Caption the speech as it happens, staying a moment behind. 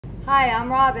Hi,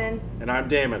 I'm Robin. And I'm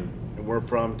Damon, and we're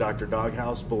from Dr.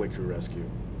 Doghouse Bully Crew Rescue.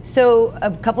 So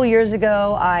a couple years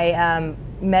ago, I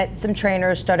met some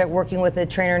trainers, started working with a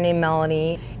trainer named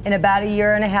Melanie. And about a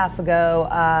year and a half ago,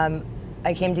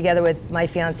 I came together with my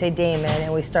fiance Damon,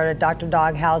 and we started Dr.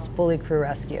 Doghouse Bully Crew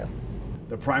Rescue.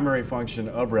 The primary function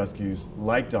of rescues,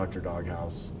 like Dr.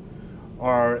 Doghouse,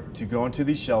 are to go into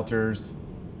these shelters,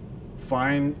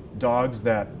 find dogs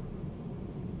that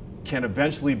can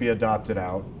eventually be adopted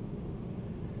out,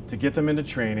 to get them into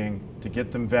training, to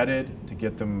get them vetted, to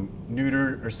get them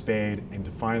neutered or spayed, and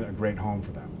to find a great home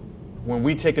for them. When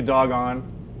we take a dog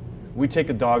on, we take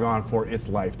a dog on for its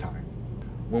lifetime.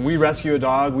 When we rescue a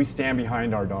dog, we stand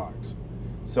behind our dogs.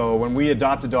 So when we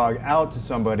adopt a dog out to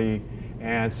somebody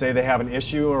and say they have an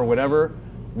issue or whatever,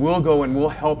 we'll go and we'll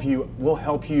help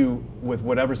you with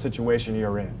whatever situation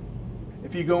you're in.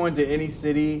 If you go into any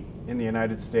city in the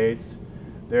United States,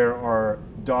 there are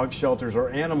dog shelters or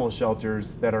animal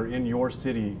shelters that are in your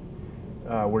city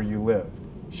where you live.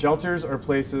 Shelters are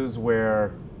places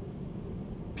where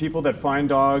people that find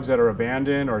dogs that are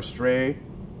abandoned or stray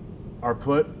are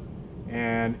put,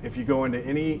 and if you go into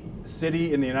any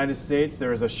city in the United States,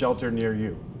 there is a shelter near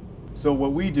you. So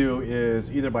what we do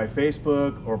is either by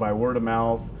Facebook or by word of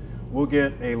mouth, we'll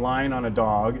get a line on a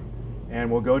dog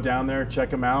and we'll go down there,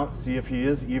 check him out, see if he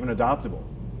is even adoptable.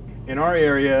 In our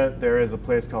area, there is a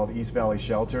place called East Valley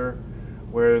Shelter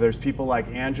where there's people like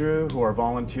Andrew who are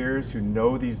volunteers who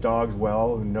know these dogs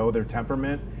well, who know their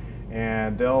temperament,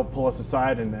 and they'll pull us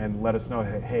aside and let us know,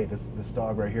 hey, this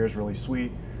dog right here is really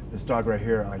sweet. This dog right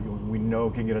here, we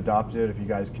know can get adopted if you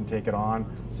guys can take it on.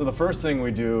 So the first thing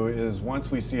we do is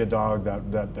once we see a dog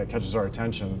that catches our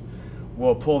attention,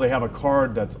 they have a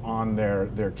card that's on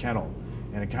their kennel,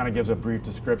 and it kind of gives a brief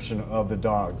description of the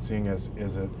dog, seeing is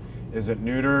it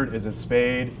neutered, is it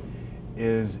spayed,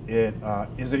 is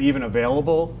it even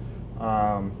available,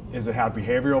 is it have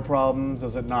behavioral problems,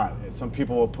 is it not? Some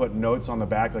people will put notes on the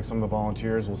back, like some of the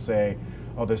volunteers will say,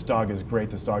 oh, this dog is great,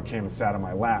 this dog came and sat on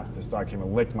my lap, this dog came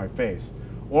and licked my face.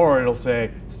 Or it'll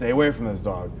say, stay away from this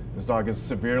dog is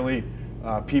severely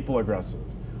people aggressive.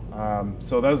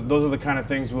 So those are the kind of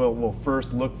things we'll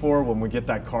first look for when we get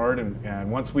that card,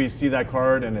 and once we see that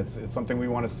card and it's something we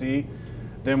want to see,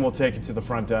 then we'll take it to the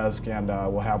front desk and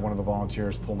we'll have one of the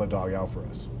volunteers pull the dog out for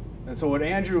us. And so what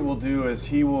Andrew will do is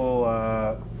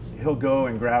he'll go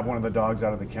and grab one of the dogs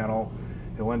out of the kennel.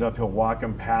 He'll walk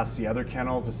him past the other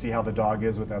kennels to see how the dog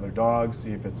is with other dogs,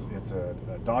 see if it's a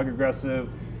dog aggressive,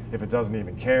 if it doesn't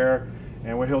even care.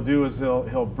 And what he'll do is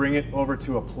he'll bring it over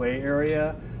to a play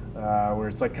area where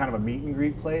it's like kind of a meet and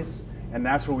greet place, and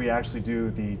that's where we actually do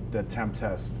the temp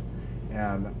test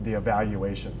and the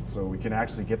evaluation. So we can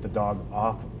actually get the dog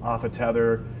off a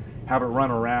tether, have it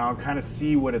run around, kind of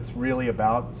see what it's really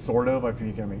about, sort of, if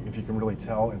you can really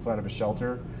tell inside of a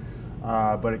shelter.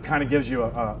 But it kind of gives you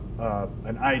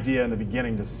an idea in the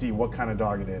beginning to see what kind of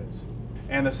dog it is.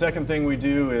 And the second thing we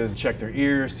do is check their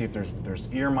ears, see if there's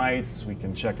ear mites. We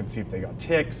can check and see if they got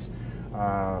ticks. We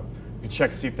can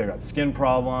check to see if they got skin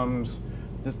problems.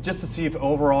 Just to see if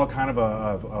overall kind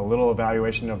of a little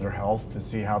evaluation of their health to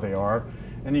see how they are.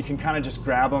 And you can kind of just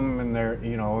grab them in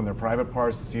their private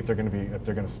parts to see if they're going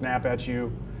to snap at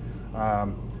you.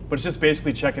 But it's just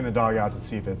basically checking the dog out to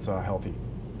see if it's healthy.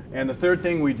 And the third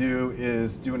thing we do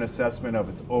is do an assessment of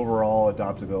its overall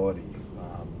adoptability.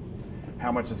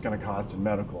 How much it's going to cost in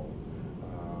medical.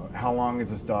 How long is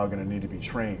this dog going to need to be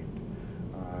trained?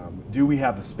 Do we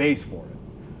have the space for it?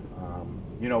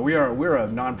 We're a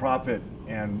nonprofit,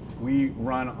 and we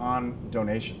run on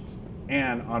donations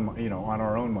and on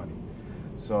our own money.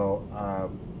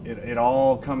 So it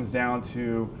all comes down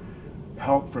to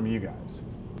help from you guys.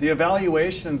 The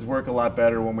evaluations work a lot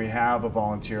better when we have a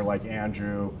volunteer like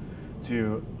Andrew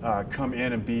to come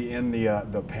in and be in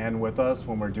the pen with us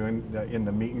when we're doing in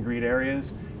the meet and greet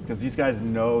areas, because these guys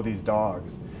know these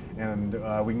dogs, and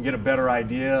we can get a better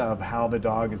idea of how the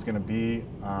dog is going to be.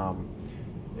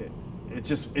 It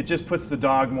just puts the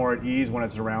dog more at ease when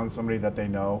it's around somebody that they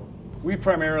know. We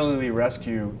primarily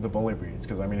rescue the bully breeds,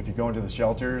 because if you go into the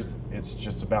shelters, it's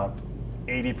just about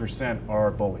 80% are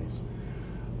bullies.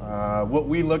 What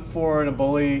we look for in a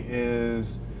bully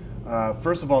is,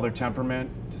 first of all, their temperament,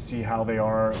 to see how they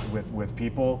are with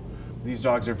people. These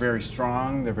dogs are very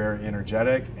strong, they're very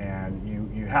energetic,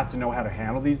 and you have to know how to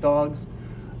handle these dogs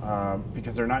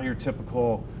because they're not your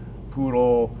typical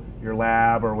poodle, your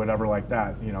lab, or whatever like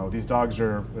that. These dogs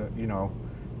are,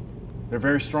 they're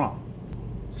very strong.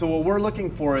 So what we're looking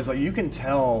for is, like, you can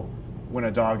tell when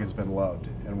a dog has been loved,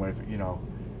 and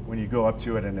when you go up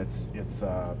to it and it's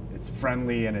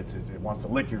friendly and it wants to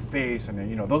lick your face,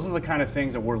 and those are the kind of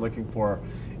things that we're looking for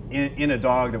in a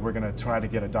dog that we're going to try to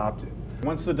get adopted.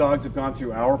 Once the dogs have gone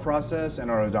through our process and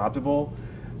are adoptable,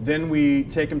 then we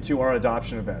take them to our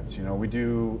adoption events. You know, we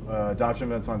do adoption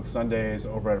events on Sundays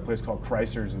over at a place called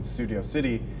Chrysler's in Studio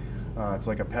City. It's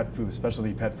like a pet food,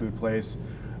 specialty pet food place,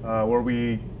 where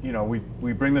we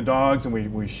bring the dogs and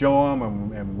we show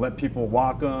them and let people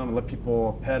walk them and let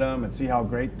people pet them and see how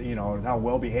great, how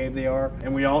well behaved they are.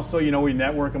 And we also, we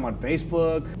network them on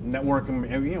Facebook, network them,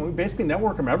 we basically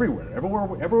network them everywhere.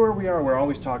 Everywhere we are, we're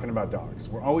always talking about dogs.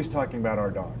 We're always talking about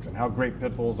our dogs and how great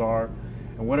pit bulls are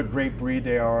and what a great breed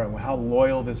they are and how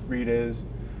loyal this breed is.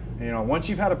 And, once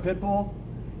you've had a pit bull,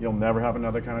 you'll never have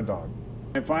another kind of dog.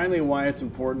 And finally, why it's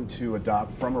important to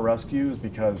adopt from a rescue is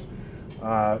because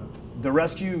the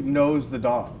rescue knows the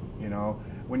dog.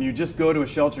 When you just go to a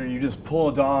shelter and you just pull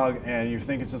a dog and you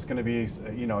think it's just going to be,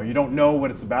 you don't know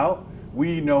what it's about.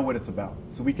 We know what it's about,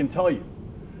 so we can tell you.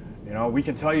 We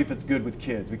can tell you if it's good with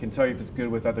kids. We can tell you if it's good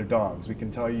with other dogs. We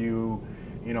can tell you,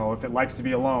 if it likes to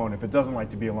be alone, if it doesn't like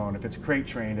to be alone, if it's crate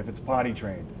trained, if it's potty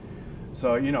trained.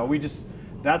 So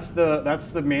that's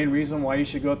the main reason why you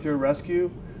should go through a rescue.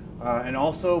 And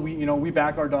also, we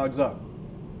back our dogs up.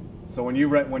 So when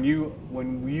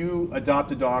you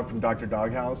adopt a dog from Dr.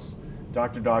 Doghouse,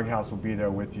 Dr. Doghouse will be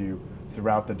there with you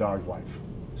throughout the dog's life.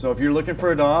 So if you're looking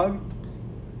for a dog,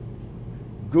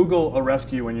 Google a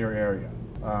rescue in your area.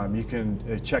 You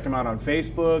can check them out on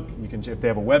Facebook. If they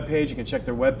have a web page, you can check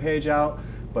their web page out.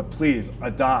 But please,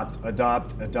 adopt,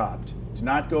 adopt, adopt. Do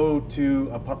not go to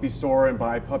a puppy store and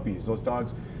buy puppies. Those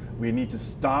dogs, we need to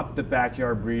stop the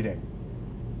backyard breeding.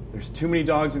 There's too many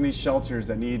dogs in these shelters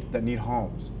that need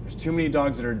homes. There's too many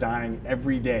dogs that are dying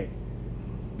every day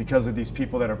because of these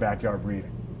people that are backyard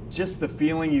breeding. Just the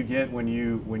feeling you get when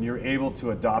you're able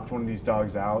to adopt one of these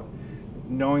dogs out,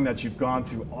 knowing that you've gone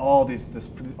through all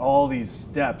these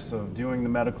steps of doing the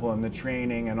medical and the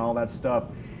training and all that stuff,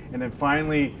 and then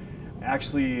finally,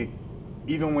 actually,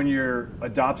 even when you're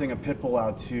adopting a pit bull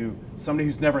out to somebody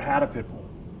who's never had a pit bull,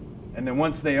 and then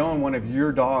once they own one of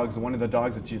your dogs, one of the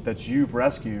dogs that you've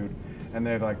rescued, and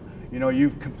they're like,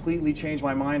 you've completely changed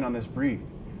my mind on this breed.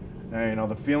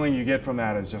 And, the feeling you get from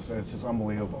that is it's just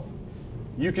unbelievable.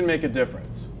 You can make a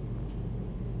difference.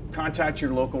 Contact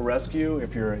your local rescue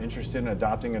if you're interested in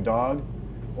adopting a dog,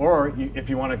 or if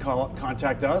you want to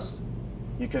contact us,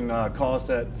 you can call us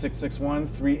at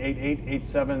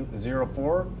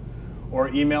 661-388-8704, or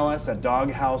email us at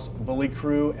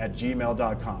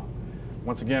doghousebullycrew@gmail.com.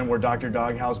 Once again, we're Dr.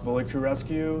 Doghouse Bully Crew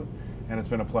Rescue, and it's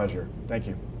been a pleasure. Thank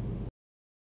you.